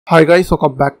Hi guys,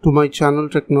 welcome back to my channel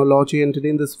Technology, and today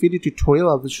in this video tutorial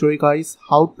I will show you guys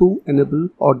how to enable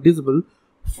or disable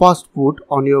fast boot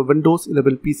on your Windows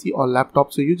 11 PC or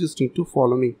laptop. So you just need to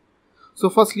follow me. So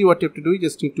firstly what you have to do, you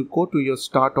just need to go to your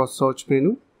start or search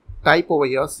menu, type over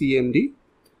here CMD.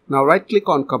 Now right click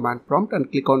on command prompt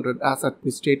and click on run as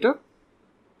administrator.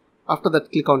 After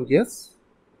that click on yes.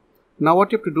 Now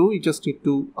what you have to do, you just need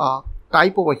to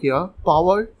type over here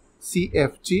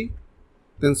powercfg,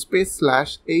 then space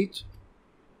 /h.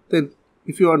 Then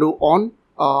if you want to on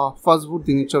fast boot,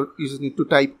 then you just need to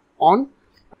type on.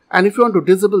 And if you want to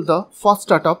disable the fast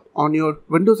startup on your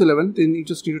Windows 11, then you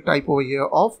just need to type over here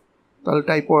off. So I'll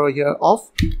type over here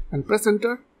off and press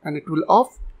enter, and it will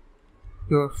off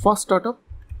your fast startup.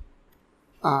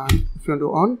 And if you want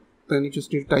to on, then you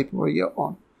just need to type over here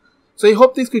on. So I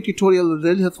hope this quick tutorial will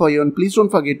really help for you, and please don't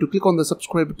forget to click on the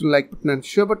subscribe button, like button and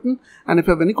share button. And if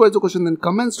you have any questions or questions, then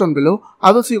comments down below.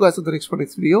 I will see you guys in the next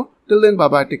video. Till then, bye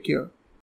bye, take care.